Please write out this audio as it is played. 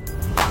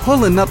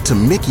Pulling up to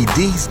Mickey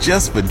D's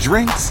just for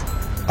drinks?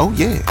 Oh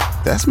yeah,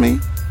 that's me.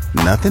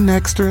 Nothing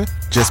extra,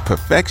 just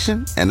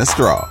perfection and a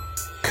straw.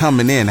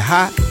 Coming in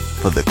hot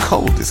for the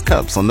coldest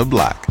cups on the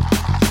block.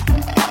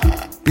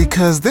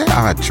 Because there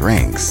are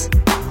drinks.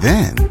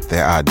 Then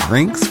there are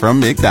drinks from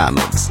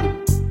McDonald's.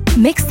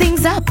 Mix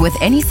things up with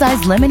any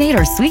size lemonade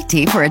or sweet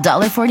tea for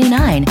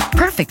 $1.49.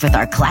 Perfect with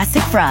our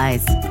classic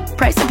fries.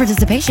 Price and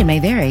participation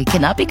may vary.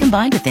 Cannot be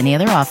combined with any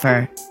other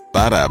offer.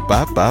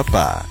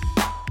 Ba-da-ba-ba-ba.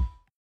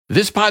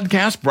 This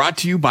podcast brought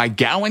to you by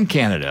Gowan,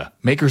 Canada,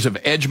 makers of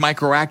Edge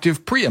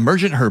Microactive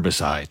Pre-Emergent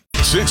Herbicide.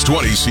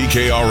 620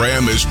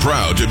 CKRM is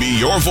proud to be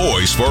your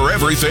voice for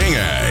everything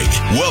ag.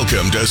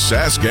 Welcome to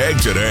Sask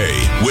Ag Today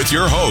with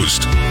your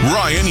host,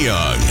 Ryan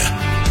Young.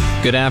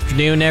 Good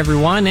afternoon,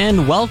 everyone,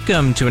 and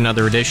welcome to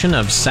another edition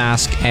of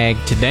Sask Ag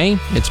Today.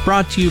 It's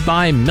brought to you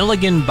by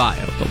Milligan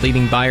Bio, the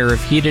leading buyer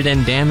of heated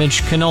and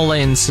damaged canola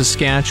in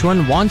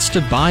Saskatchewan, wants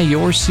to buy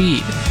your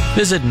seed.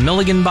 Visit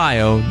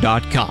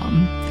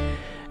milliganbio.com.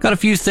 Got a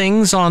few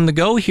things on the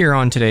go here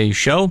on today's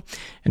show.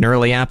 An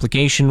early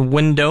application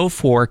window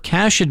for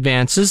cash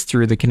advances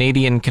through the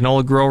Canadian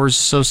Canola Growers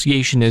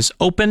Association is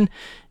open,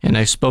 and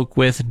I spoke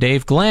with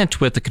Dave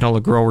Gallant with the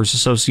Canola Growers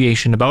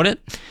Association about it.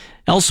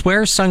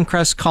 Elsewhere,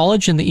 Suncrest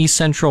College and the East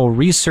Central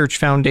Research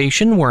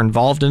Foundation were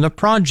involved in a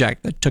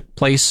project that took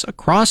place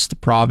across the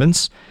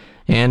province,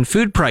 and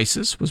food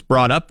prices was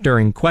brought up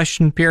during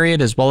question period,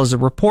 as well as a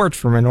report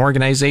from an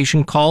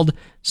organization called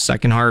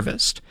Second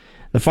Harvest.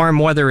 The farm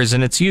weather is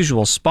in its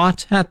usual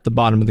spot at the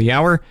bottom of the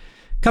hour.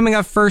 Coming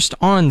up first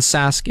on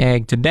Sask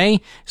Ag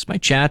Today is my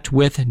chat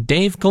with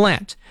Dave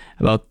Gallant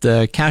about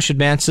the cash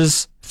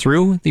advances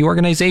through the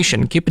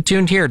organization. Keep it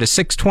tuned here to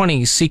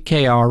 620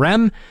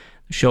 CKRM.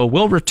 The show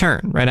will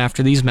return right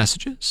after these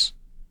messages.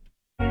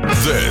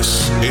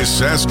 This is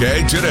Sask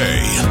Ag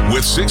Today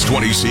with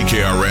 620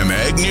 CKRM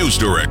Ag News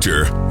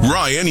Director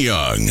Ryan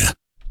Young.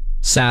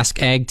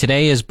 Sask Ag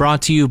Today is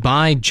brought to you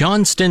by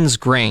Johnston's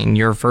Grain,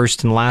 your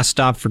first and last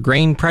stop for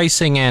grain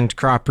pricing and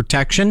crop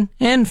protection,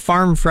 and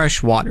Farm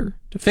Fresh Water.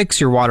 To fix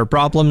your water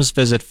problems,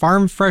 visit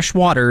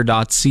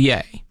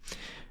farmfreshwater.ca.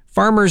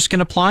 Farmers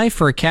can apply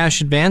for a cash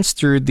advance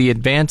through the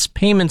Advance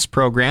Payments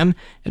Program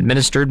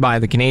administered by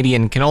the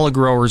Canadian Canola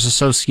Growers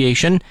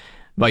Association.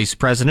 Vice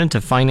President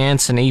of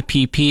Finance and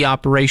APP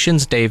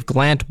Operations Dave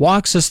Gallant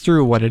walks us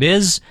through what it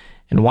is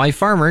and why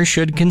farmers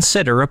should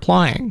consider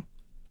applying.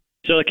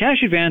 So the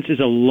cash advance is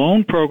a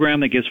loan program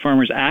that gives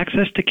farmers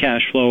access to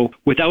cash flow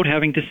without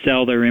having to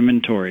sell their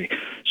inventory.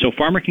 So a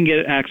farmer can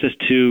get access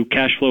to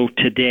cash flow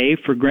today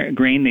for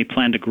grain they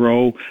plan to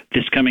grow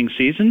this coming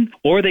season,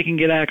 or they can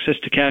get access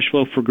to cash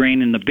flow for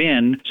grain in the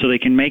bin so they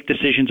can make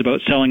decisions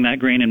about selling that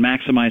grain and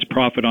maximize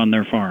profit on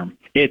their farm.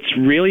 It's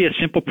really a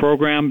simple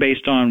program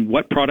based on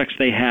what products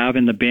they have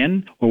in the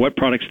bin or what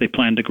products they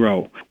plan to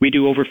grow. We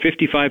do over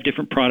 55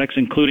 different products,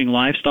 including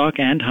livestock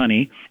and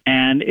honey,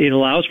 and it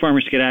allows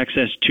farmers to get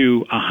access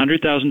to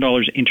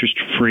 $100,000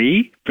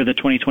 interest-free for the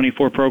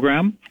 2024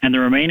 program, and the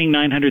remaining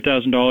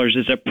 $900,000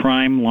 is at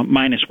prime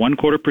minus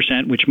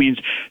 0.25%, which means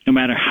no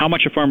matter how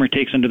much a farmer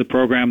takes under the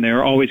program,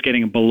 they're always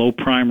getting a below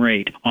prime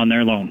rate on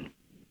their loan.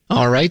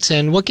 All right,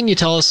 and what can you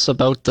tell us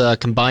about the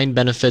combined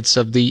benefits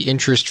of the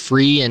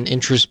interest-free and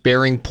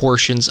interest-bearing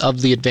portions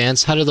of the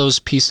advance? How do those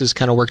pieces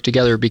kind of work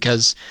together?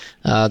 Because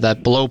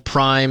that below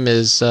prime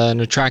is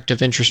an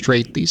attractive interest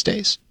rate these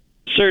days.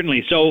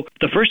 Certainly. So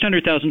the first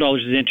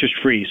 $100,000 is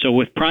interest-free. So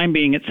with prime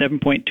being at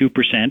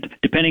 7.2%,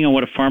 depending on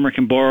what a farmer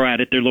can borrow at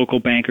their local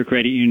bank or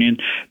credit union,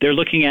 they're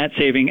looking at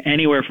saving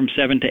anywhere from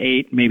 $7,000 to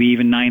 $8,000, maybe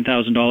even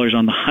 $9,000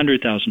 on the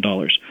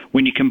 $100,000.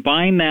 When you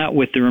combine that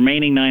with the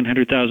remaining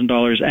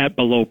 $900,000 at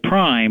below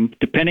prime,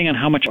 depending on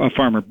how much a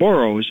farmer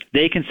borrows,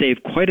 they can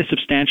save quite a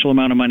substantial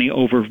amount of money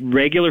over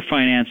regular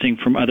financing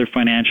from other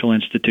financial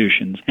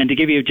institutions. And to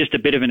give you just a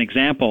bit of an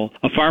example,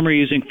 a farmer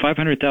using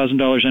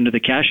 $500,000 under the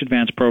cash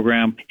advance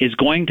program is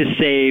going to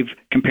save,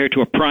 compared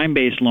to a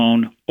prime-based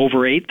loan,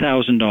 over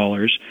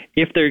 $8,000.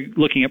 If they're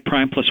looking at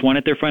prime plus one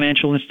at their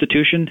financial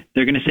institution,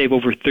 they're going to save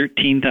over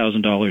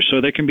 $13,000.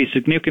 So there can be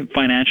significant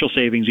financial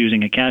savings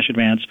using a cash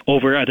advance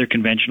over other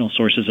conventional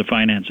sources of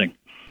financing.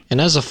 And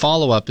as a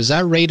follow-up, is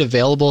that rate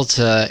available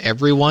to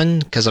everyone?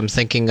 Because I'm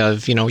thinking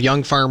of,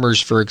 young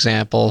farmers, for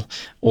example,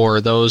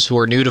 or those who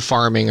are new to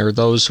farming, or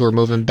those who are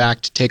moving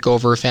back to take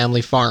over a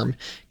family farm.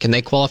 Can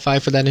they qualify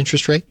for that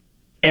interest rate?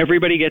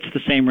 Everybody gets the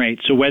same rate.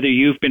 So whether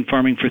you've been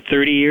farming for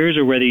 30 years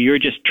or whether you're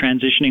just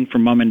transitioning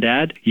from mom and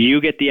dad, you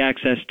get the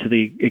access to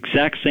the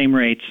exact same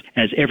rates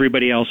as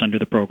everybody else under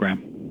the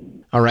program.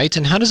 All right.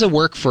 And how does it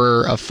work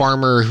for a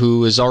farmer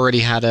who has already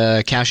had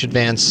a cash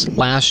advance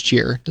last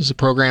year? Is the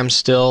program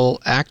still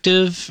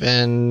active,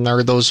 and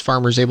are those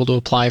farmers able to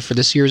apply for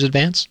this year's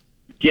advance?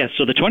 Yes,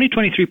 so the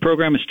 2023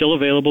 program is still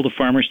available to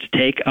farmers to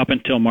take up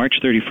until March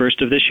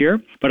 31st of this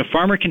year, but a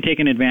farmer can take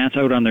an advance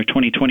out on their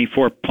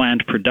 2024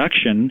 planned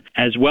production,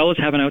 as well as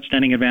have an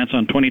outstanding advance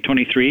on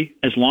 2023,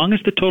 as long as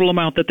the total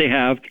amount that they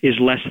have is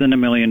less than $1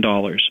 million.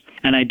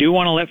 And I do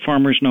want to let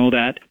farmers know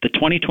that the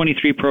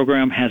 2023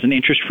 program has an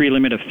interest-free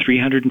limit of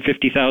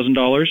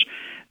 $350,000.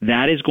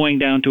 That is going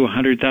down to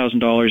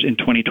 $100,000 in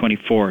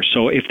 2024.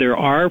 So if there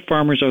are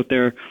farmers out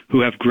there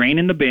who have grain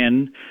in the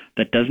bin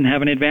that doesn't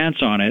have an advance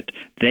on it,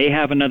 they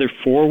have another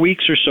 4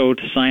 weeks or so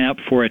to sign up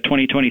for a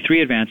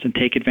 2023 advance and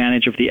take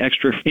advantage of the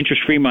extra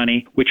interest-free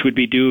money, which would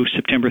be due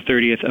September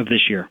 30th of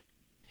this year.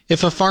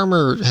 If a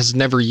farmer has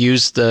never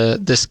used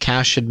this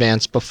cash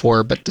advance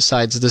before but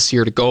decides this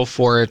year to go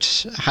for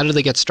it, how do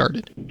they get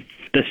started?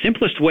 The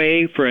simplest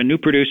way for a new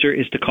producer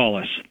is to call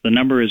us. The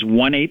number is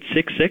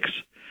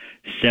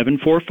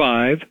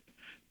 1-866-745-2256.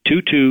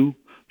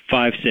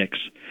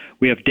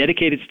 We have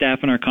dedicated staff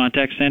in our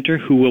contact center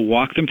who will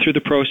walk them through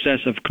the process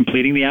of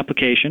completing the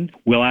application.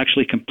 We'll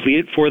actually complete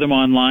it for them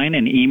online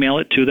and email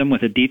it to them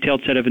with a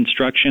detailed set of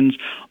instructions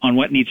on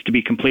what needs to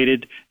be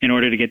completed in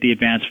order to get the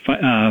advance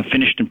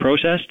finished and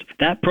processed.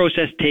 That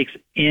process takes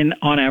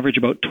on average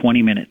about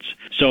 20 minutes.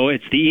 So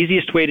it's the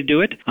easiest way to do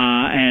it,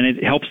 and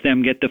it helps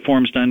them get the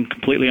forms done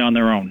completely on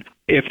their own.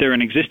 If they're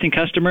an existing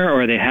customer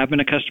or they have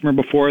been a customer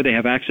before, they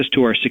have access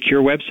to our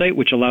secure website,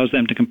 which allows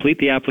them to complete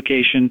the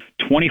application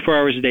 24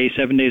 hours a day,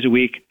 7 days a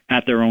week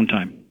at their own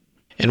time.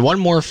 And one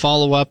more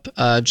follow-up,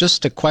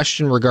 just a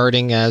question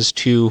regarding as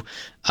to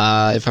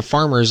if a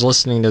farmer is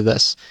listening to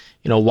this,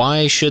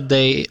 why should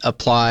they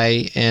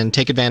apply and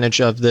take advantage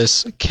of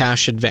this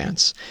cash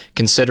advance,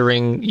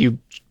 considering you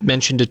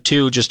mentioned it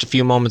too just a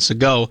few moments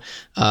ago,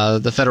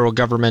 the federal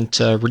government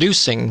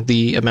reducing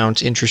the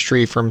amount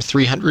interest-free from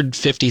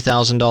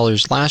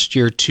 $350,000 last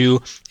year to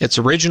its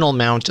original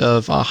amount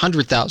of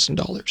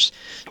 $100,000?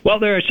 Well,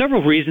 there are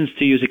several reasons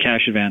to use a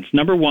cash advance.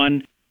 Number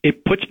one,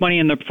 it puts money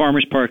in the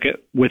farmer's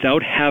pocket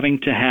without having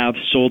to have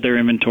sold their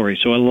inventory.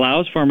 So it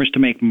allows farmers to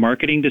make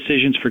marketing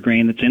decisions for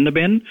grain that's in the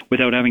bin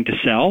without having to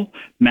sell,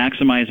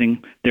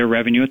 maximizing their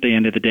revenue at the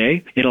end of the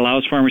day. It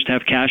allows farmers to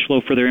have cash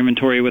flow for their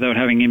inventory without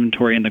having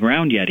inventory in the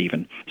ground yet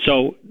even.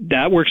 So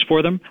that works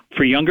for them.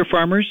 For younger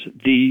farmers,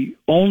 the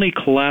only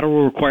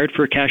collateral required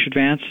for a cash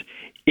advance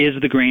is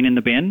the grain in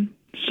the bin.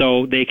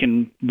 So they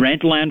can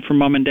rent land from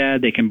mom and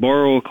dad, they can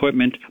borrow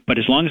equipment, but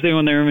as long as they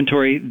own their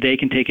inventory, they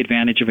can take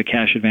advantage of a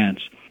cash advance.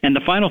 And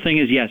the final thing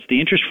is, yes, the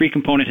interest-free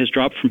component has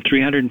dropped from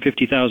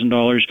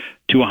 $350,000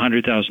 to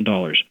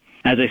 $100,000.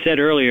 As I said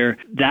earlier,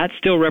 that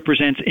still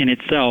represents in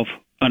itself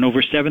an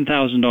over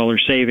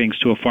 $7,000 savings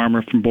to a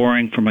farmer from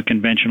borrowing from a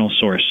conventional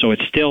source. So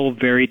it's still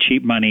very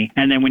cheap money.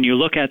 And then when you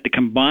look at the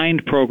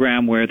combined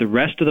program where the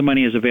rest of the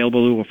money is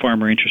available to a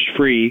farmer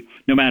interest-free,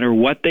 no matter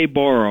what they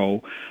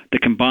borrow, the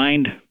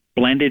combined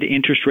blended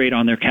interest rate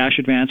on their cash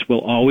advance will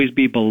always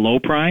be below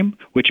prime,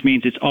 which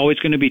means it's always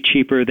going to be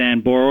cheaper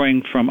than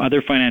borrowing from other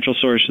financial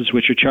sources,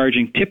 which are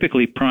charging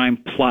typically prime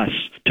plus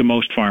to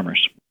most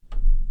farmers.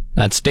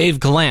 That's Dave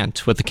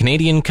Gallant with the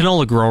Canadian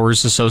Canola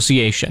Growers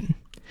Association.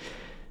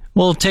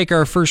 We'll take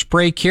our first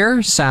break here.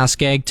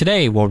 Sask Ag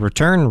Today will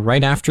return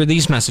right after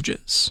these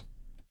messages.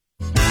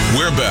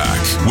 We're back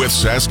with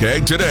Sask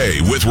Ag Today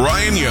with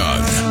Ryan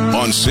Young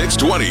on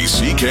 620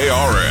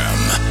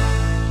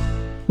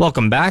 CKRM.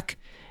 Welcome back.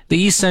 The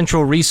East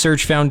Central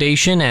Research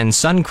Foundation and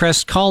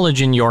Suncrest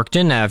College in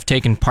Yorkton have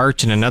taken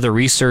part in another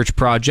research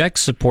project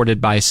supported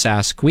by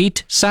Sask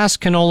Wheat, Sask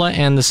Canola,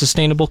 and the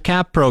Sustainable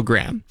Cap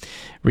Program.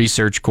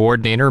 Research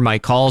coordinator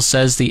Mike Hall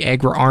says the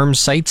Agri-Arm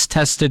sites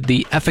tested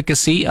the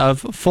efficacy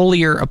of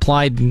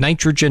foliar-applied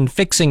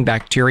nitrogen-fixing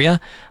bacteria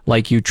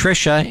like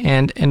Utrisha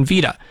and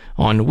Envita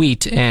on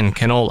wheat and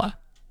canola.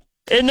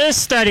 In this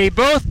study,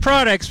 both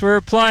products were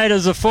applied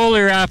as a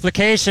foliar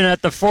application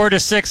at the 4 to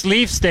 6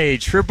 leaf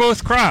stage for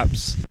both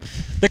crops.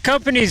 The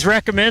companies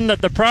recommend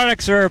that the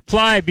products are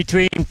applied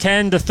between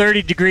 10 to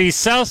 30 degrees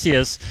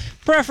Celsius,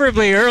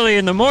 preferably early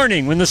in the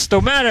morning when the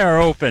stomata are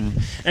open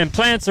and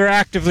plants are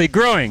actively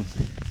growing.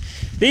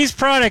 These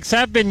products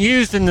have been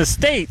used in the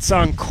States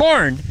on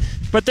corn,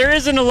 but there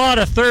isn't a lot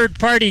of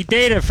third-party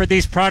data for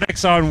these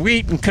products on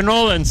wheat and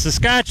canola in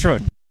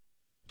Saskatchewan.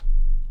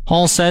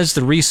 Hall says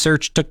the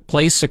research took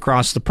place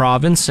across the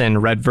province in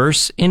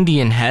Redverse,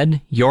 Indian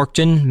Head,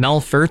 Yorkton,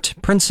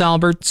 Melfort, Prince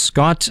Albert,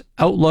 Scott,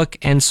 Outlook,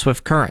 and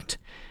Swift Current.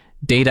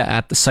 Data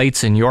at the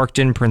sites in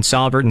Yorkton, Prince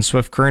Albert, and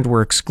Swift Current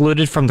were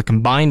excluded from the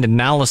combined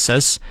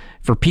analysis.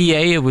 For PA,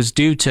 it was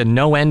due to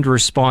no end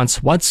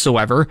response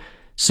whatsoever,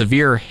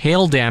 severe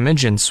hail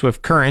damage in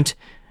Swift Current,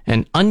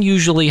 and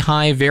unusually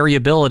high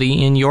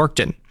variability in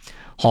Yorkton.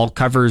 Hall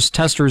covers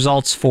test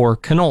results for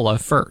canola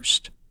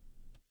first.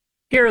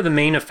 Here are the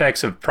main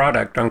effects of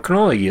product on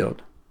canola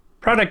yield.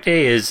 Product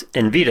A is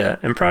Envita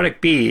and product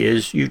B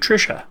is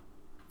Utrisha.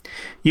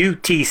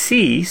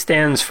 UTC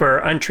stands for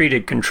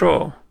untreated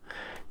control.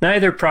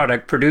 Neither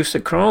product produced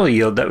a canola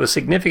yield that was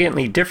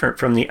significantly different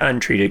from the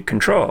untreated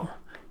control.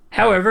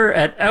 However,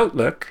 at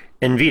Outlook,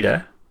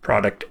 Envita,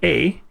 product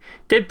A,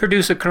 did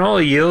produce a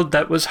canola yield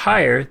that was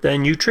higher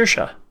than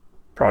Utrisha,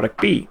 product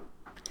B.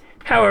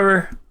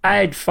 However,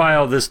 I'd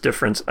file this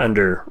difference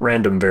under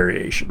random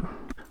variation.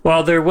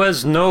 While there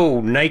was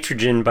no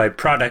nitrogen by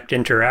product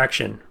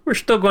interaction, we're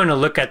still going to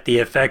look at the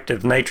effect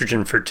of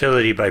nitrogen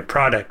fertility by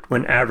product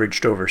when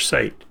averaged over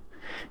site,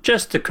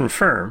 just to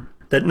confirm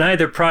that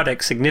neither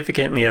product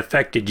significantly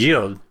affected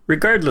yield,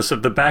 regardless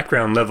of the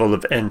background level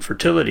of N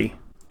fertility.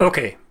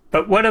 Okay,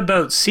 But what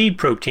about seed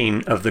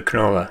protein of the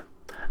canola?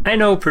 I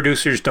know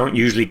producers don't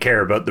usually care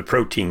about the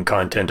protein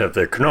content of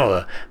their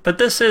canola, but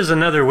this is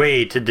another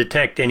way to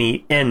detect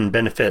any N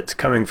benefits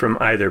coming from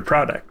either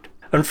product.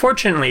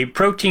 Unfortunately,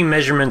 protein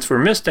measurements were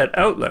missed at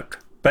Outlook,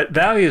 but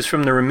values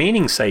from the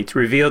remaining sites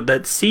revealed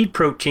that seed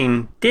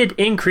protein did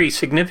increase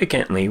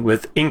significantly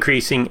with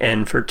increasing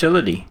N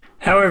fertility.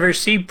 However,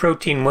 seed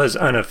protein was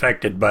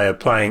unaffected by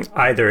applying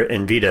either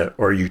Envita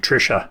or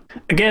Utrisha.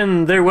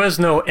 Again, there was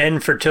no N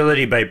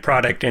fertility by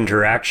product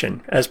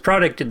interaction, as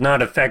product did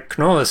not affect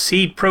canola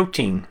seed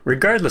protein,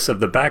 regardless of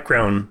the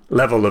background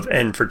level of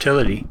N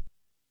fertility.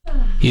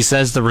 He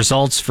says the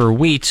results for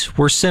wheat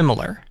were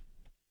similar.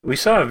 We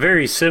saw a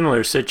very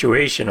similar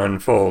situation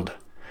unfold.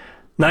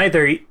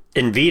 Neither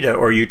Envita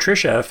or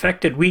Utrisha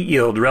affected wheat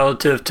yield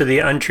relative to the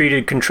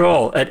untreated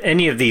control at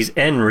any of these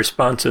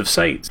N-responsive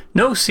sites.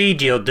 No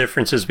seed yield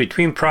differences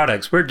between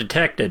products were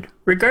detected,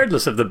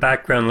 regardless of the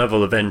background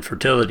level of N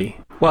fertility.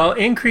 While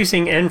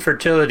increasing N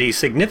fertility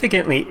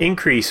significantly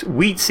increased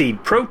wheat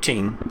seed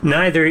protein,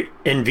 neither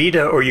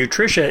Envita or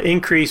Utrisha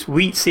increased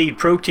wheat seed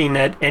protein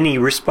at any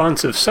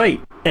responsive site.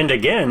 And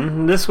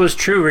again, this was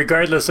true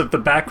regardless of the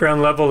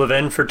background level of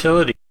N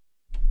fertility.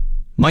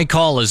 Mike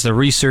Hall is the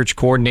research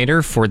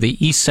coordinator for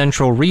the East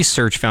Central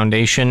Research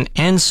Foundation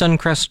and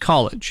Suncrest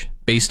College,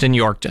 based in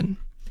Yorkton.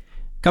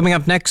 Coming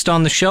up next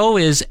on the show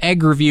is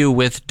Ag Review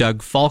with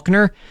Doug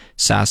Faulkner.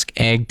 Sask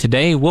Ag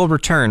Today will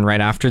return right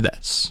after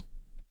this.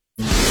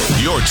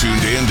 You're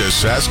tuned in to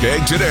Sask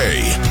Ag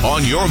Today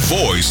on your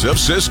voice of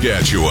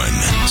Saskatchewan,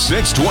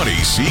 620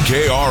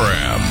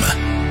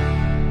 CKRM.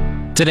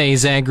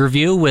 Today's Ag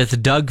Review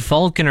with Doug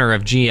Faulkner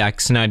of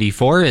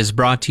GX94 is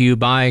brought to you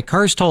by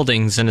Karst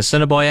Holdings in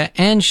Assiniboia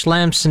and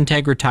Schlamps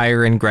Integra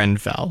Tire in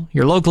Grenfell,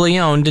 your locally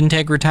owned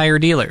Integra Tire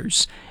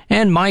dealers,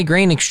 and My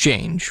Grain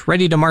Exchange,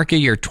 ready to market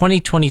your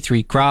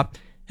 2023 crop.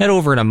 Head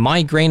over to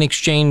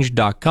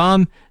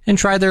mygrainexchange.com and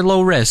try their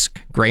low-risk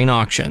grain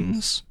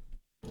auctions.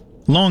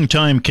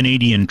 Longtime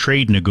Canadian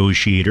trade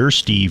negotiator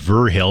Steve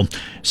Verhill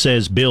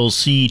says Bill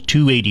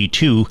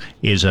C-282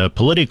 is a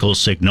political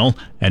signal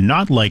and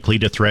not likely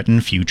to threaten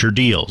future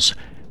deals.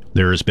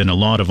 There has been a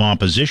lot of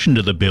opposition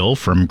to the bill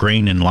from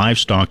grain and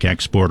livestock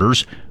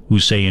exporters who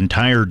say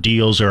entire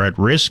deals are at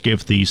risk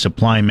if the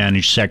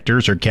supply-managed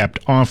sectors are kept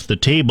off the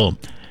table.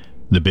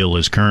 The bill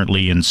is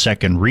currently in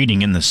second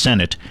reading in the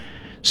Senate.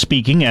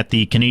 Speaking at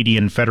the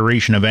Canadian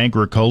Federation of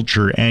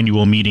Agriculture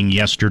annual meeting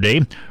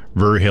yesterday,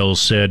 Verhill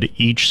said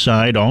each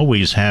side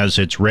always has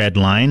its red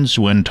lines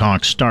when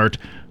talks start,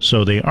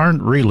 so they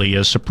aren't really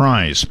a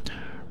surprise.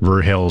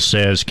 Verhill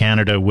says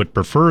Canada would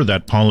prefer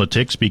that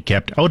politics be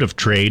kept out of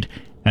trade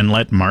and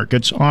let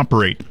markets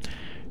operate.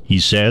 He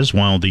says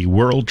while the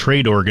World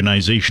Trade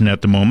Organization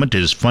at the moment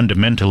is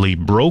fundamentally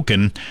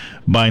broken,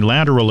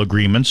 bilateral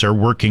agreements are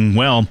working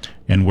well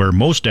and where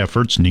most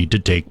efforts need to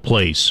take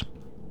place.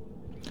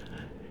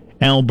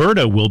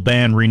 Alberta will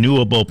ban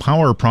renewable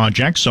power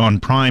projects on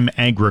prime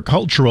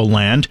agricultural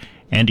land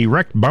and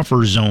erect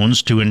buffer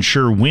zones to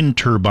ensure wind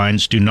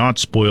turbines do not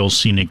spoil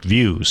scenic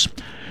views.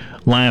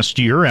 Last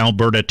year,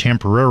 Alberta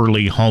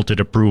temporarily halted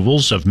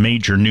approvals of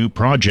major new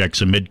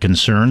projects amid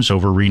concerns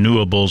over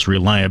renewables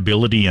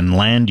reliability and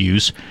land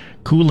use,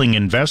 cooling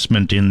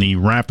investment in the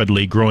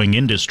rapidly growing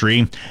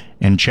industry,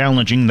 and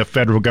challenging the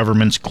federal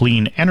government's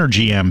clean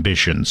energy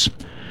ambitions.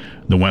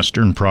 The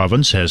Western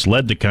province has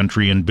led the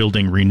country in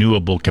building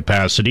renewable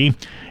capacity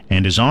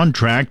and is on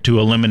track to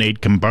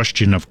eliminate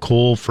combustion of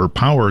coal for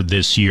power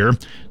this year,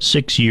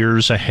 6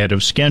 years ahead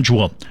of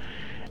schedule.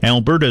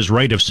 Alberta's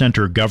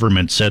right-of-centre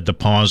government said the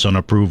pause on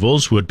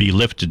approvals would be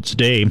lifted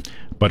today,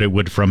 but it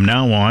would from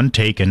now on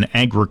take an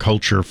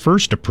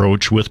agriculture-first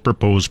approach with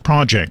proposed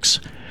projects.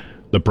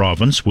 The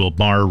province will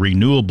bar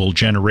renewable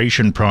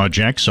generation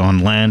projects on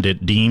land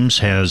it deems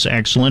has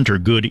excellent or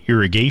good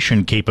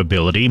irrigation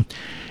capability,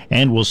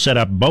 and will set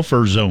up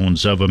buffer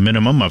zones of a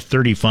minimum of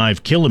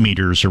 35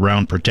 kilometers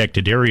around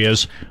protected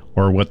areas,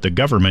 or what the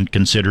government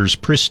considers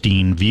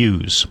pristine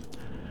views.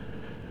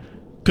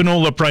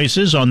 Canola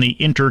prices on the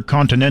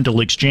Intercontinental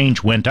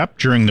Exchange went up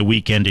during the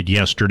week ended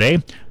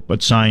yesterday,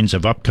 but signs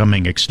of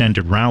upcoming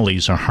extended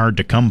rallies are hard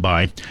to come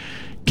by.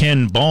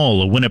 Ken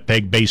Ball, a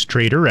Winnipeg-based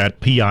trader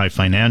at PI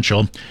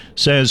Financial,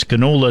 says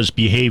canola's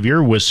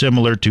behavior was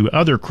similar to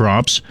other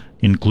crops,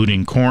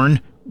 including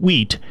corn,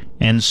 wheat,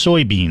 and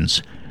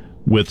soybeans.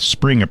 With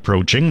spring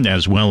approaching,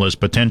 as well as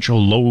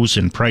potential lows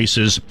in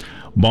prices,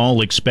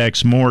 Ball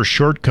expects more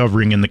short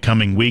covering in the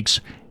coming weeks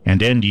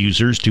and end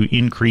users to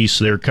increase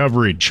their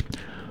coverage.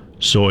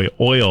 Soy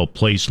oil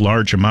placed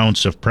large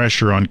amounts of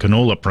pressure on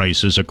canola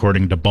prices,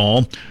 according to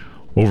Ball.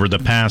 Over the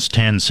past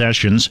 10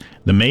 sessions,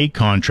 the May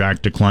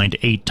contract declined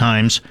 8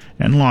 times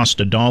and lost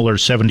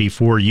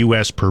 $1.74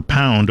 US per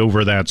pound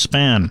over that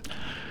span.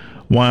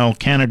 While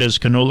Canada's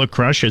canola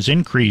crush has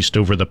increased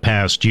over the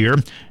past year,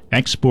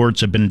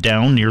 exports have been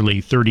down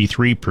nearly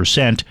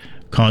 33%,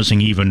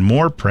 causing even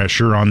more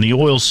pressure on the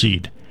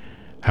oilseed.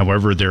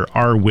 However, there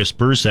are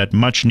whispers that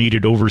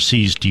much-needed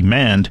overseas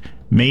demand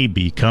may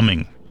be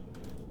coming.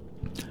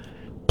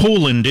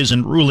 Poland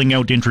isn't ruling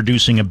out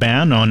introducing a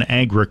ban on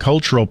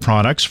agricultural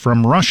products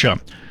from Russia.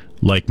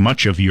 Like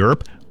much of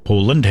Europe,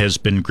 Poland has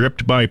been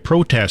gripped by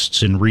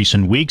protests in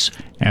recent weeks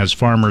as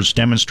farmers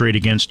demonstrate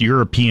against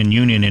European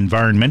Union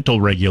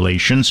environmental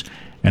regulations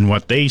and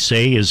what they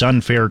say is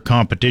unfair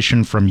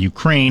competition from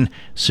Ukraine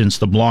since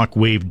the bloc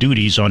waived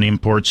duties on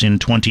imports in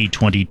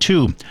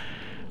 2022.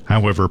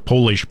 However,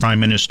 Polish Prime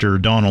Minister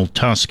Donald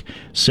Tusk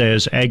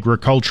says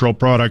agricultural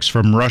products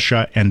from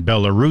Russia and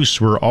Belarus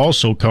were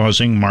also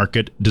causing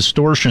market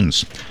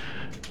distortions.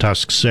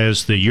 Tusk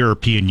says the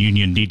European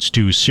Union needs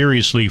to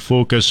seriously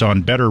focus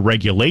on better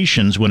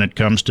regulations when it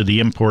comes to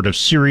the import of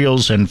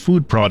cereals and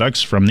food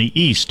products from the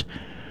East.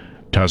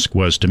 Tusk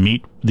was to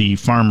meet the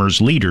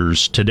farmers'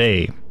 leaders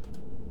today.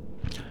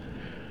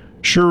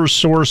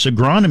 SureSource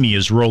Agronomy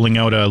is rolling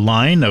out a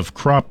line of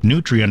crop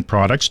nutrient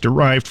products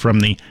derived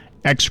from the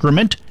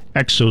excrement,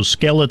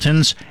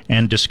 exoskeletons,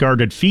 and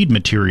discarded feed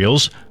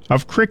materials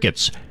of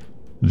crickets.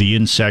 The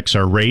insects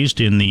are raised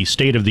in the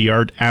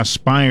state-of-the-art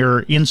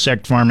Aspire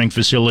insect farming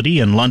facility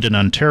in London,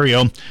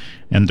 Ontario,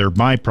 and their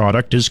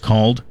byproduct is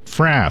called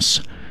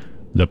frass.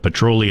 The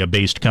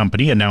Petrolia-based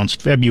company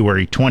announced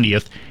February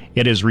 20th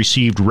it has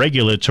received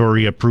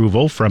regulatory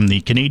approval from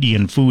the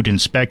Canadian Food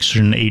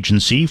Inspection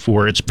Agency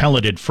for its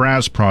pelleted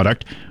frass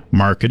product,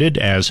 marketed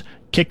as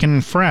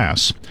Kickin'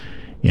 Frass.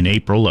 In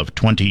April of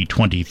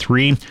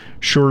 2023,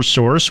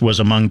 SureSource was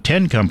among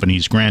 10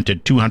 companies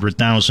granted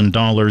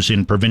 $200,000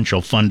 in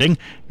provincial funding,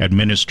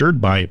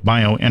 administered by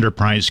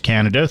BioEnterprise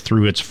Canada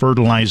through its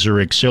Fertilizer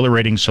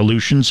Accelerating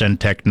Solutions and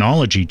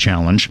Technology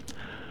Challenge.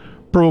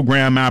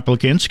 Program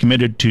applicants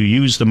committed to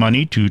use the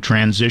money to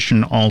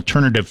transition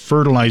alternative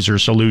fertilizer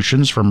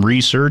solutions from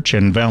research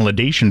and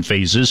validation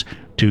phases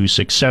to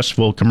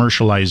successful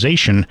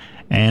commercialization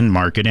and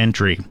market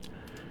entry.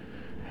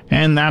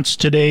 And that's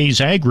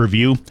today's Ag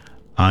Review.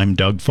 I'm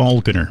Doug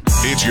Falconer.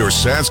 It's your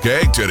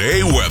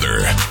SaskAgToday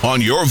weather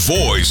on your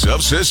voice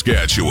of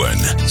Saskatchewan,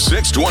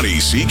 620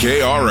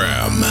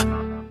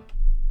 CKRM.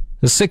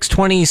 The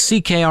 620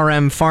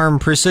 CKRM Farm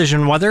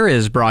Precision Weather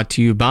is brought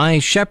to you by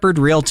Shepherd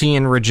Realty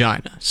in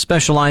Regina,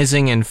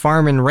 specializing in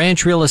farm and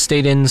ranch real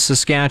estate in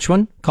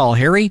Saskatchewan. Call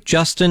Harry,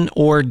 Justin,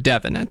 or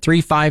Devin at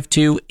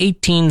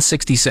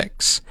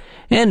 352-1866.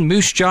 And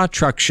Moose Jaw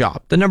Truck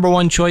Shop, the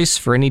 #1 choice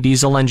for any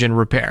diesel engine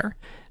repair.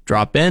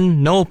 Drop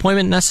in, no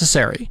appointment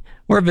necessary,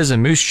 or visit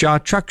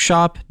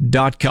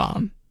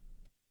moosejawtruckshop.com.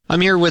 I'm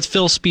here with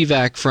Phil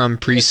Spivak from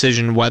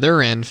Precision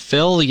Weather, and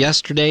Phil,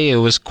 yesterday it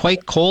was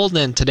quite cold,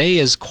 and today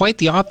is quite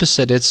the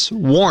opposite. It's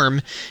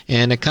warm,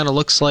 and it kind of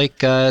looks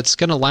like it's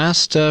going to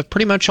last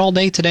pretty much all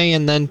day today,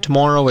 and then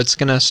tomorrow it's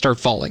going to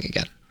start falling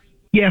again.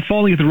 Yeah,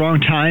 falling at the wrong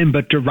time,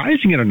 but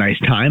rising at a nice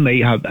time.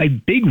 A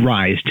big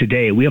rise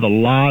today. We have a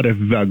lot of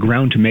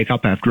ground to make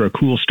up after a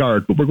cool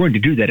start, but we're going to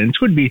do that. And it's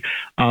going to be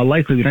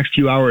likely the next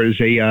few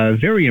hours a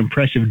very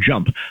impressive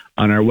jump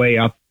on our way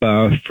up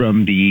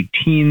from the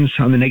teens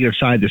on the negative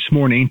side this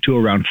morning to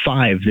around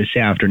 5 this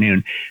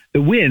afternoon.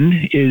 The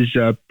wind is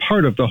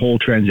part of the whole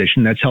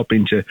transition. That's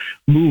helping to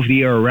move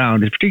the air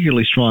around. It's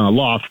particularly strong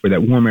aloft where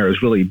that warm air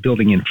is really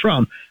building in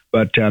from.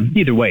 But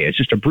either way, it's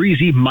just a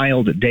breezy,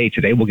 mild day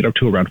today. We'll get up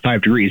to around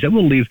 5 degrees. That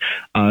will leave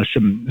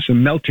some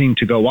melting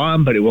to go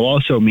on, but it will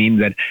also mean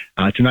that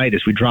tonight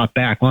as we drop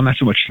back, well, not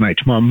so much tonight,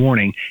 tomorrow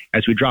morning,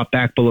 as we drop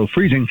back below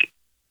freezing,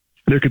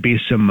 there could be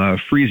some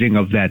freezing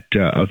of that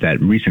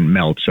recent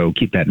melt. So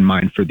keep that in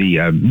mind for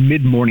the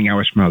mid-morning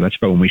hours from now. That's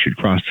about when we should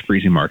cross the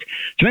freezing mark.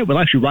 Tonight we'll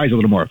actually rise a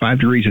little more. 5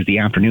 degrees is the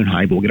afternoon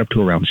high, but we'll get up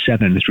to around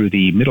 7 through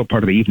the middle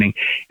part of the evening,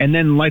 and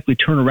then likely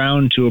turn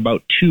around to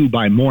about 2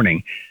 by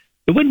morning.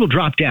 The wind will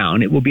drop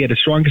down. It will be at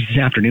its strongest this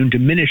afternoon,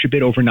 diminish a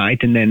bit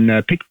overnight, and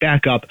then pick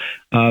back up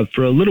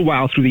for a little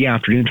while through the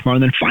afternoon tomorrow,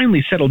 and then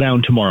finally settle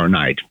down tomorrow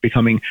night,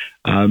 becoming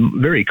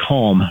very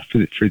calm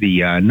for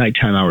the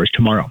nighttime hours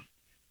tomorrow.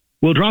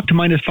 We'll drop to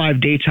 -5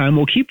 daytime.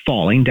 We'll keep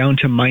falling down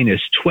to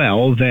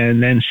 -12,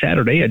 and then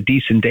Saturday, a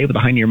decent day with a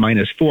high near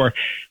 -4.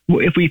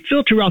 If we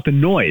filter out the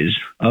noise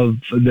of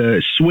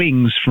the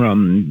swings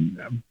from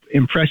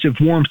impressive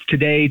warmth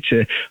today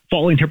to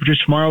falling temperatures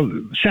tomorrow,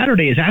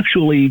 Saturday is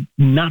actually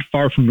not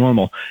far from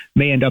normal.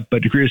 May end up a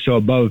degree or so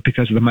above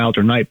because of the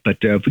milder night, but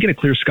if we get a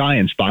clear sky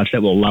in spots,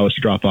 that will allow us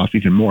to drop off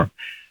even more.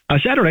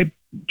 Saturday,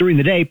 during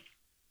the day,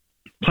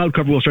 cloud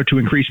cover will start to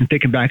increase and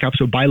thicken back up.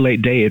 So by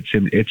late day, it's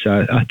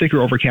a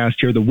thicker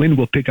overcast here. The wind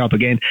will pick up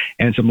again,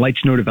 and some light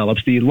snow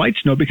develops. The light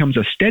snow becomes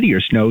a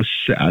steadier snow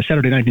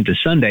Saturday night into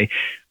Sunday,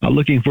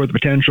 looking for the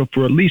potential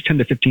for at least 10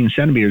 to 15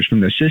 centimeters from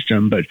the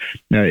system, but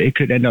it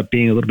could end up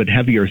being a little bit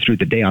heavier through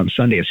the day on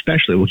Sunday,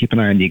 especially. We'll keep an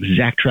eye on the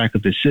exact track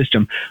of the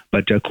system,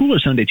 but cooler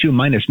Sunday too,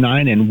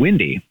 -9 and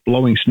windy,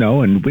 blowing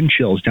snow and wind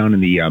chills down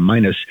in the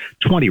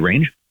 -20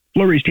 range.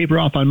 Flurries taper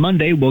off on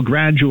Monday. We'll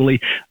gradually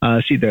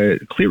see the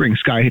clearing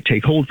sky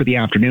take hold for the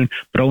afternoon,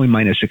 but only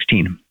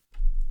 -16.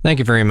 Thank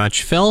you very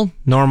much, Phil.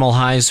 Normal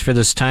highs for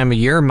this time of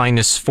year,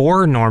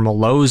 -4. Normal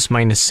lows,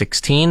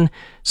 -16.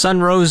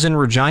 Sun rose in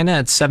Regina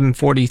at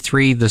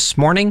 7:43 this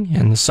morning,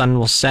 and the sun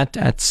will set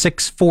at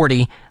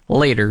 6:40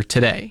 later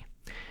today.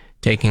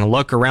 Taking a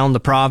look around the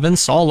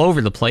province, all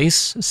over the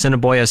place,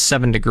 Assiniboia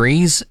 7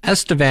 degrees,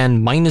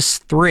 Estevan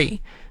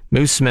 -3,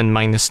 Moosomin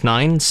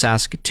 -9,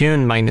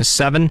 Saskatoon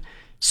 -7,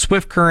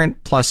 Swift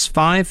Current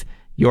 +5,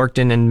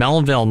 Yorkton and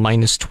Melville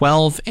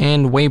 -12,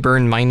 and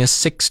Weyburn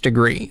 -6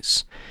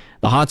 degrees.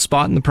 The hot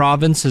spot in the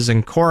province is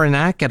in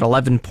Coronach at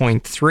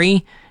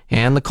 11.3,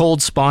 and the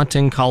cold spot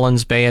in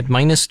Collins Bay at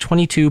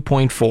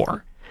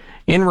 -22.4.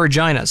 In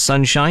Regina,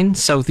 sunshine,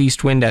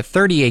 southeast wind at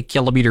 38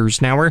 kilometers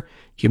an hour,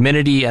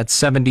 humidity at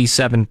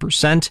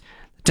 77%,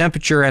 the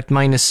temperature at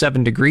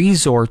 -7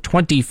 degrees or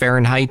 20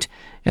 Fahrenheit,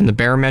 and the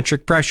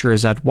barometric pressure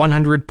is at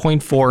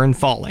 100.4 and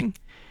falling.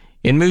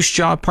 In Moose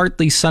Jaw,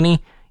 partly sunny,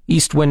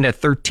 east wind at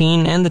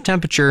 13, and the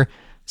temperature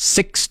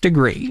 6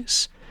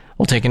 degrees.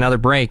 We'll take another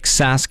break.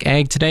 Sask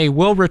Ag Today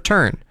will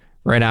return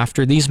right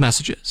after these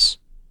messages.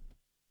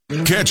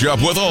 Catch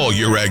up with all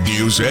your ag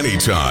news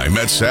anytime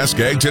at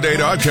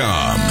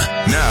SaskAgToday.com.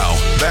 Now,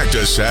 back to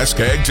Sask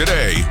Ag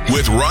Today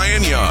with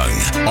Ryan Young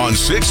on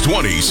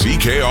 620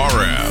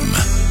 CKRM.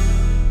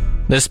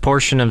 This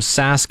portion of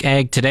Sask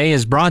Ag Today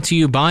is brought to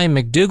you by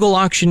McDougall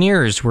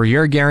Auctioneers, where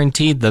you're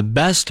guaranteed the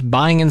best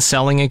buying and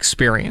selling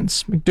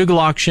experience.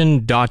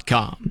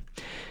 McDougallAuction.com.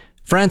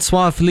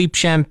 Francois-Philippe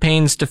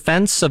Champagne's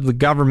defense of the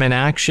government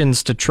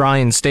actions to try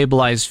and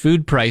stabilize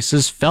food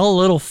prices fell a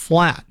little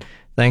flat,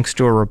 thanks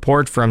to a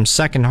report from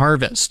Second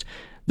Harvest.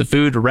 The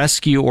Food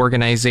Rescue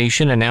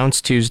Organization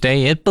announced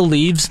Tuesday it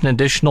believes an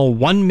additional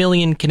 1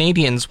 million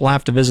Canadians will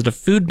have to visit a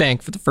food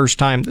bank for the first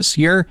time this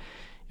year.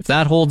 If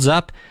that holds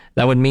up,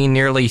 that would mean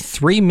nearly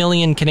 3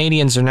 million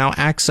Canadians are now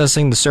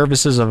accessing the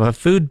services of a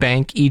food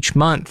bank each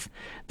month.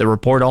 The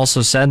report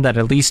also said that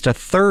at least a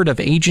third of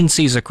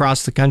agencies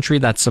across the country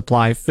that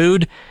supply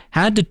food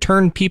had to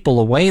turn people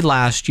away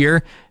last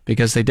year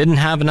because they didn't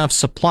have enough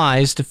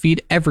supplies to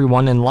feed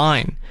everyone in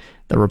line.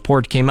 The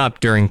report came up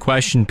during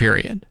question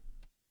period.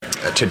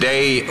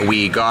 Today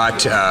we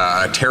got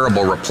a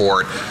terrible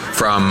report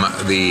from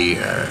the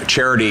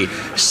charity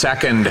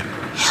Second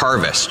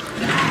Harvest,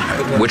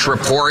 which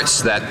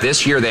reports that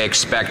this year they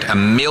expect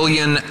 1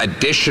 million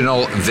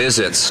additional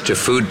visits to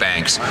food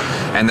banks,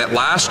 and that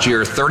last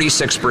year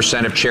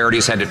 36% of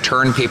charities had to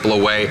turn people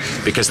away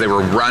because they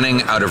were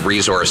running out of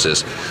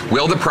resources.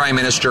 Will the Prime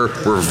Minister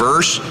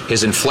reverse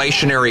his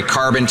inflationary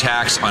carbon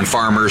tax on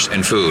farmers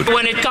and food?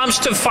 When it comes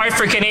to fight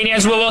for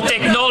Canadians, we will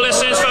take no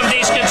lessons from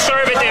these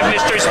conservatives,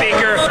 Mr.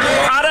 Speaker.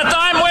 At a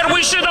time when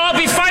we should all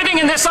be fighting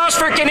in this House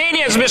for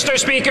Canadians, Mr.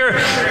 Speaker,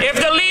 if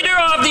the leader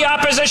of the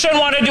opposition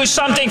want to do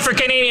something for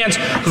Canadians,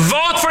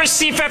 vote for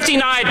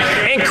C-59.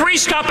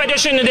 Increase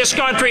competition in this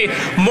country.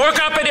 More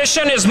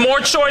competition is more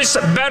choice,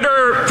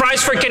 better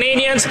price for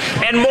Canadians,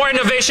 and more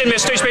innovation,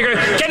 Mr. Speaker.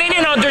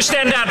 Canadians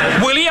understand that.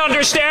 Will he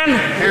understand?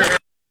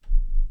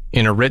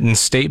 In a written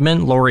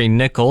statement, Laurie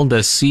Nickel,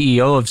 the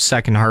CEO of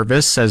Second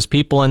Harvest, says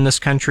people in this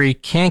country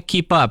can't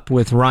keep up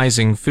with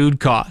rising food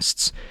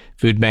costs.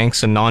 Food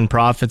banks and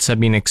nonprofits have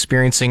been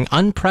experiencing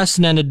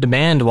unprecedented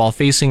demand while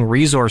facing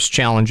resource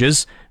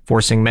challenges,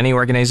 forcing many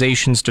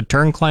organizations to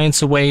turn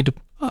clients away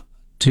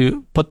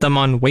to put them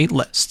on wait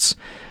lists.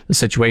 The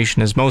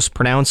situation is most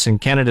pronounced in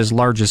Canada's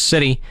largest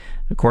city.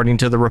 According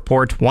to the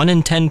report, 1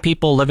 in 10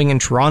 people living in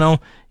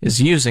Toronto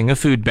is using a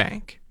food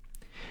bank.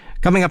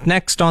 Coming up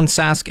next on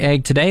Sask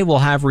Ag Today, we'll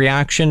have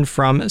reaction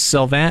from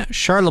Sylvain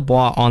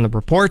Charlebois on the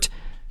report.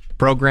 The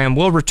program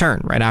will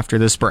return right after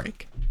this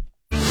break.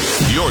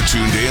 You're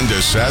tuned in to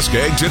Sask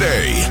Ag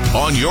Today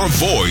on your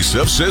voice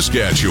of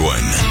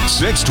Saskatchewan,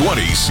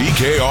 620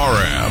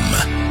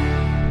 CKRM.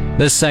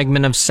 This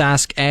segment of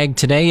Sask Ag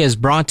Today is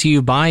brought to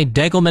you by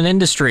Degelman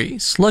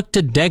Industries. Look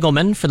to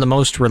Degelman for the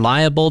most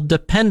reliable,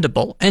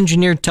 dependable,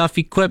 engineered tough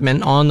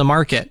equipment on the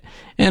market.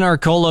 And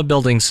Arcola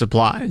Building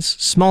Supplies.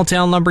 Small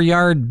town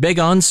lumberyard, big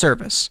on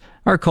service.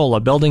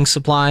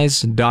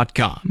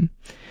 ArcolaBuildingSupplies.com.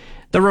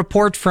 The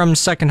report from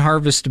Second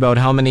Harvest about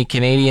how many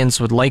Canadians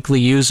would likely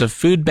use a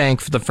food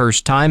bank for the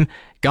first time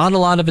got a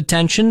lot of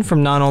attention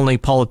from not only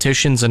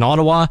politicians in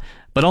Ottawa,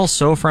 but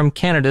also from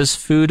Canada's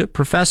food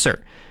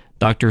professor.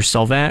 Dr.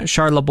 Sylvain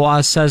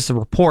Charlebois says the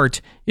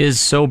report is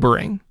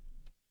sobering.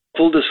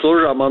 Full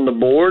disclosure, I'm on the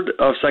board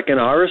of Second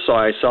Harvest, so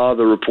I saw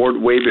the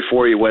report way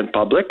before it went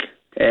public.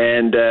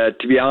 And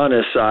to be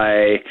honest,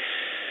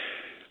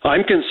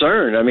 I'm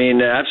concerned. I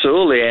mean,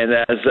 absolutely. And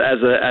as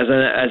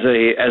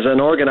an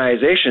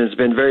organization, it's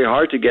been very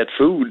hard to get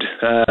food,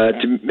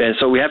 and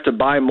so we have to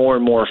buy more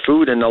and more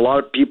food, and a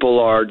lot of people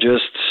are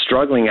just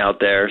struggling out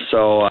there.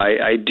 So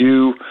I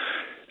do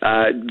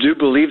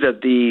believe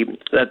that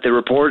the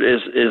report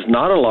is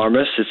not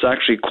alarmist. It's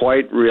actually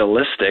quite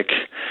realistic.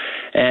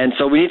 And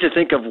so we need to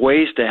think of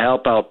ways to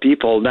help out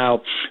people.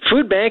 Now,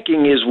 food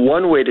banking is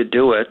one way to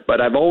do it, but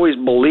I've always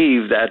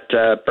believed that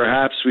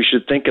perhaps we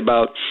should think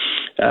about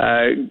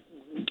a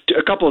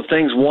couple of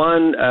things.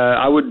 One,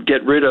 I would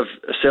get rid of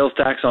sales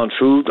tax on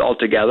food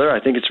altogether. I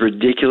think it's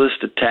ridiculous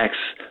to tax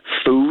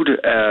food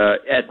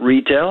at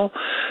retail,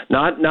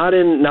 not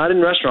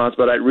in restaurants,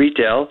 but at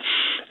retail.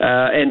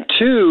 And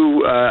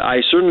two,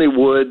 I certainly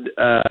would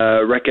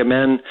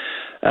recommend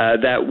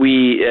that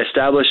we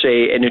establish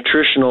a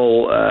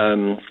nutritional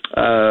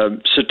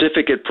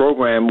certificate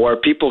program where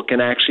people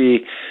can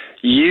actually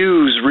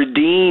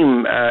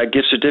redeem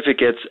gift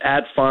certificates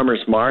at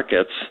farmers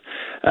markets.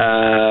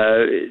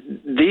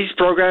 These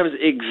programs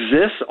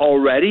exist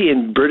already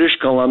in British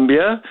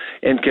Columbia,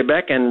 in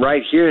Quebec, and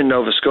right here in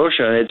Nova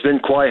Scotia. And it's been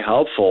quite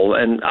helpful,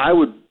 and I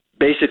would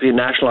basically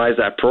nationalize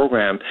that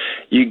program.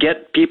 You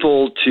get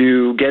people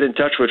to get in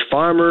touch with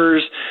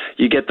farmers,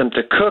 you get them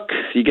to cook,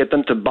 you get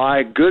them to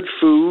buy good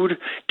food,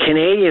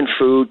 Canadian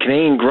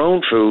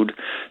grown food.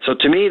 So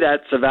to me,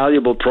 that's a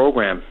valuable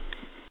program.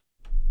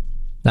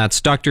 That's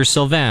Dr.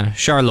 Sylvain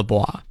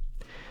Charlebois.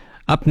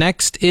 Up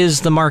next is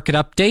the market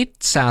update.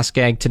 Sask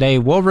Ag Today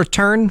will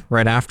return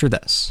right after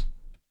this.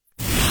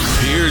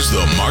 Here's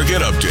the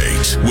market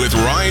update with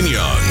Ryan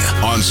Young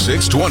on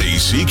 620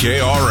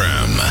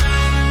 CKRM.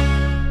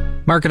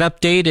 Market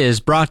Update is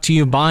brought to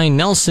you by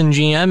Nelson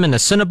GM in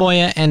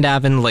Assiniboia and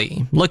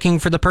Avonlea. Looking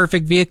for the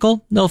perfect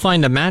vehicle? They'll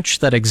find a match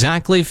that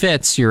exactly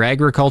fits your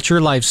agriculture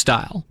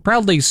lifestyle.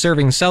 Proudly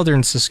serving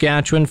southern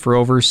Saskatchewan for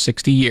over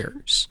 60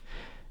 years.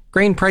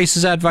 Grain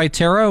prices at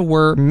Viterra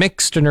were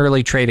mixed in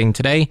early trading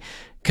today.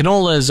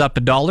 Canola is up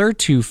 $1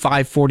 to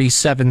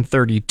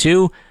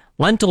 $547.32.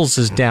 Lentils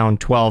is down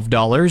 $12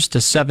 to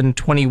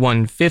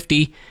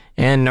 $721.50.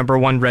 And number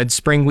 1 red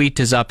spring wheat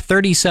is up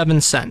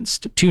 37 cents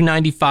to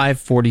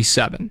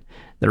 $295.47.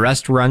 The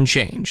rest were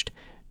unchanged.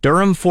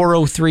 Durum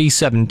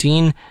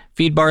 403.17,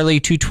 feed barley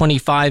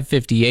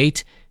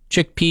 225.58,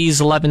 chickpeas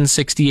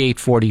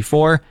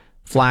 1168.44,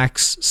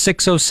 flax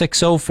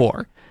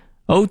 606.04,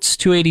 oats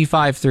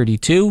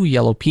 285.32,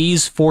 yellow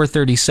peas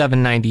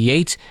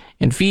 437.98,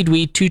 and feed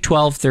wheat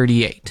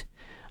 212.38.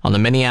 On the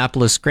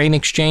Minneapolis Grain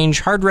Exchange,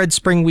 hard red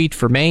spring wheat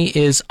for May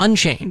is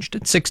unchanged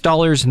at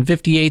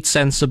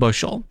 $6.58 a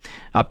bushel.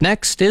 Up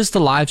next is the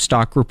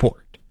Livestock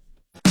Report.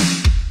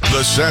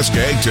 The Sask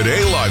Ag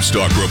Today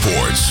Livestock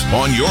Reports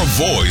on your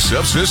voice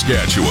of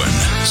Saskatchewan,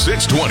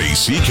 620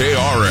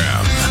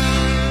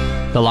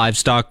 CKRM. The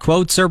livestock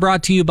quotes are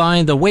brought to you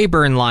by the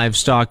Weyburn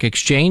Livestock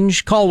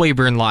Exchange. Call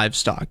Weyburn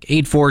Livestock,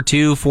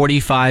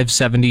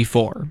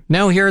 842-4574.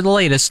 Now here are the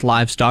latest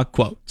livestock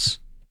quotes.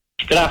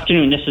 Good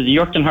afternoon. This is the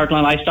Yorkton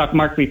Heartland Livestock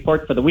Market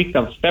Report for the week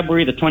of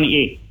February the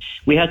 28th.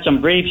 We had some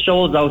brave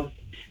souls out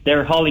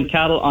there hauling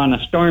cattle on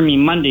a stormy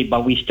Monday,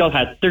 but we still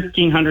had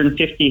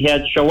 1,350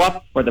 head show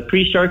up for the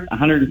pre-sort,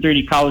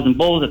 130 cows and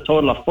bulls, a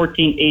total of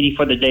 1,480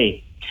 for the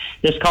day.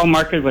 This cow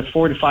market was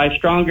 4 to 5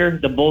 stronger,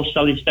 the bulls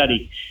selling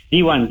steady.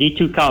 D1,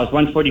 D2 cows,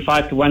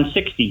 145 to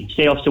 160,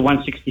 sales to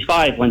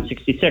 165,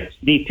 166.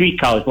 D3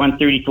 cows,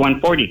 130 to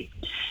 140.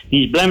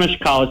 These blemish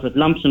cows with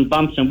lumps and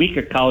bumps and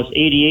weaker cows,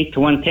 88 to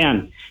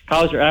 110.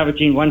 Cows are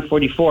averaging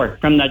 144.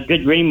 From that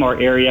good Raymore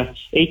area,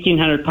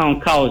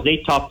 1,800-pound cows, they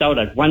topped out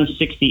at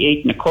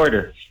 168 and a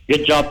quarter.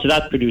 Good job to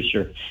that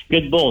producer.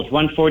 Good bulls,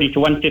 140 to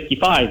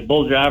 155.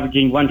 Bulls are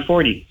averaging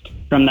 140.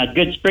 From that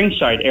good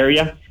Springside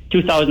area,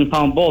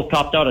 2,000-pound bull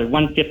topped out at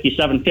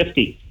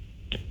 157.50.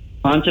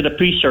 On to the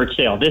pre-sort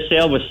sale. This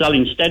sale was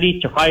selling steady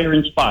to higher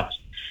in spots.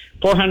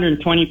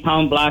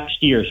 420-pound black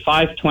steers,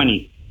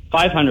 520.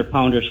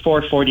 500-pounders,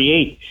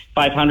 448.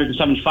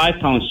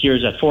 575-pound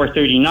steers at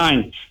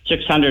 439.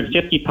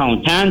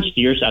 650-pound tan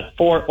steers at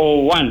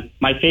 401.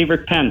 My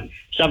favorite pen,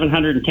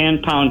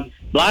 710-pound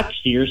black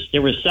steers.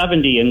 There were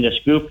 70 in this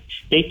group.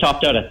 They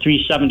topped out at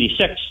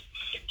 376.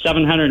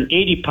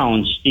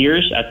 780-pound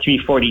steers at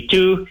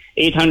 342.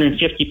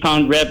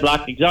 850-pound red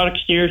black exotic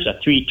steers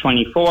at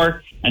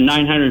 324. And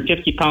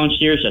 950-pound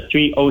steers at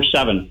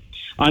 307.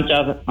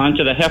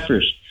 Onto the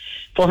heifers.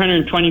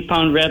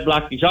 420-pound red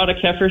black exotic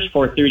heifers,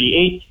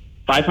 438.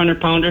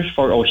 500-pounders,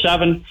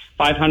 407.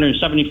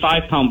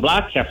 575-pound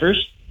black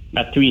heifers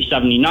at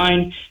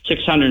 379.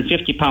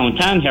 650-pound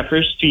tan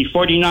heifers,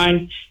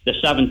 349. The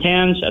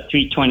 710s at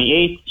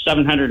 328.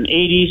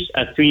 780s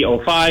at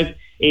 305.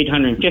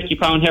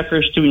 850-pound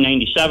heifers,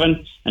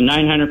 297. And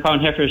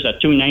 900-pound heifers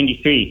at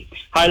 293.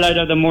 Highlight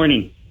of the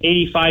morning,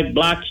 85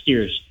 black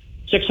steers.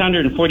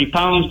 640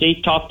 pounds, they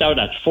topped out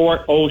at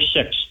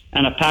 406.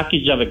 And a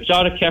package of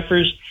exotic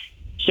heifers,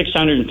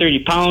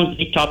 630 pounds,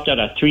 they topped out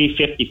at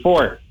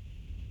 354.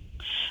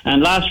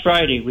 And last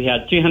Friday, we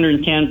had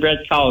 310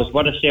 bred cows.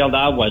 What a sale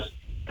that was.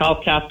 Cow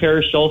calf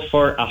pairs sold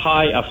for a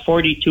high of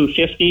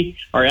 42.50.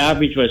 Our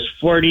average was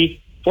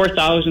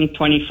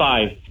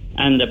 4,025.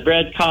 And the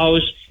bred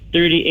cows,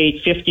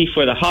 38.50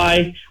 for the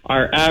high.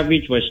 Our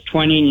average was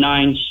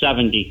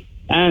 29.70.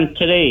 And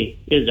today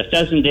is the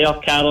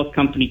Pheasantdale Cattle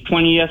Company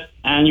 20th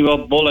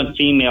annual bull and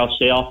female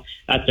sale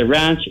at the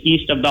ranch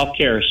east of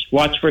Belcaris.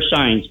 Watch for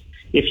signs.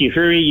 If you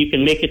hurry, you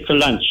can make it for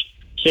lunch.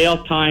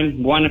 Sale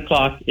time, 1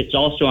 o'clock. It's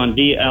also on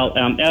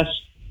DLMS.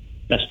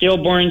 The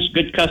stillborns,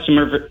 good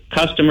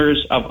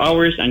customers of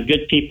ours and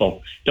good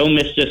people. Don't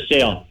miss this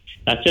sale.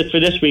 That's it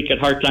for this week at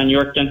Heartland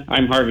Yorkton.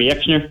 I'm Harvey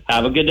Exner.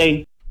 Have a good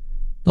day.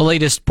 The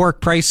latest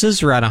pork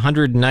prices are at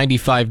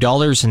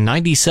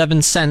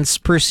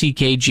 $195.97 per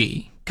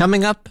CKG.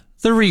 Coming up,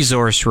 the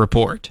Resource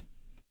Report.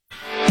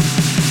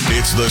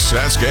 It's the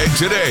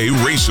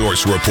SaskAgToday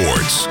Resource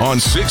Reports on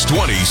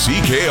 620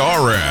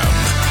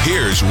 CKRM.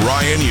 Here's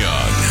Ryan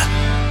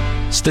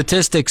Young.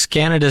 Statistics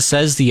Canada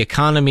says the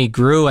economy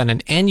grew at an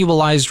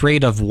annualized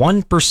rate of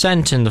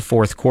 1% in the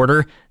fourth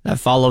quarter. That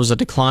follows a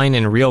decline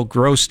in real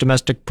gross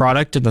domestic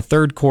product in the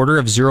third quarter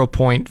of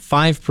 0.5%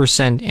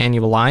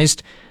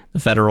 annualized. The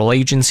federal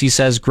agency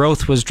says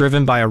growth was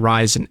driven by a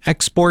rise in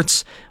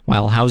exports,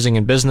 while housing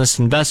and business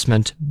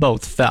investment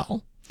both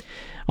fell.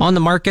 On the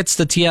markets,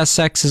 the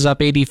TSX is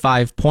up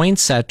 85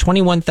 points at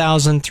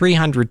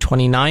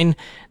 21,329.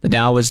 The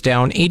Dow is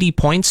down 80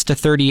 points to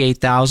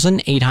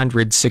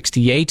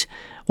 38,868.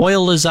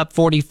 Oil is up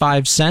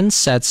 45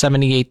 cents at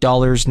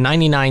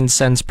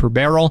 $78.99 per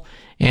barrel,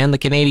 and the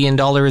Canadian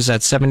dollar is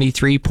at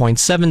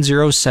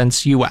 73.70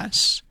 cents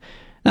US.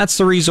 That's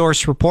the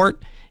Resource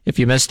Report. If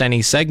you missed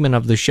any segment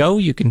of the show,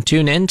 you can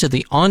tune in to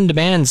the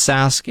on-demand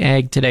Sask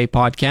Ag Today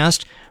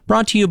podcast,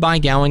 brought to you by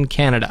Gowan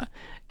Canada.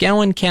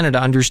 Gowan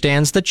Canada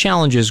understands the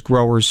challenges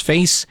growers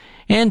face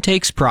and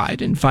takes pride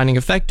in finding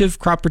effective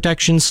crop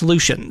protection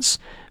solutions.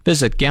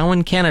 Visit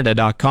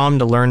GowanCanada.com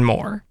to learn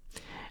more.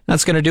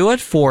 That's going to do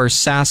it for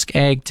Sask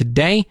Ag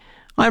Today.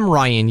 I'm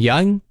Ryan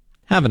Young.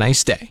 Have a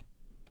nice day.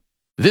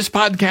 This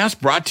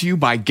podcast brought to you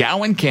by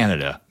Gowan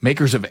Canada,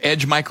 makers of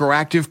Edge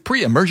Microactive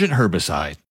pre-emergent herbicide.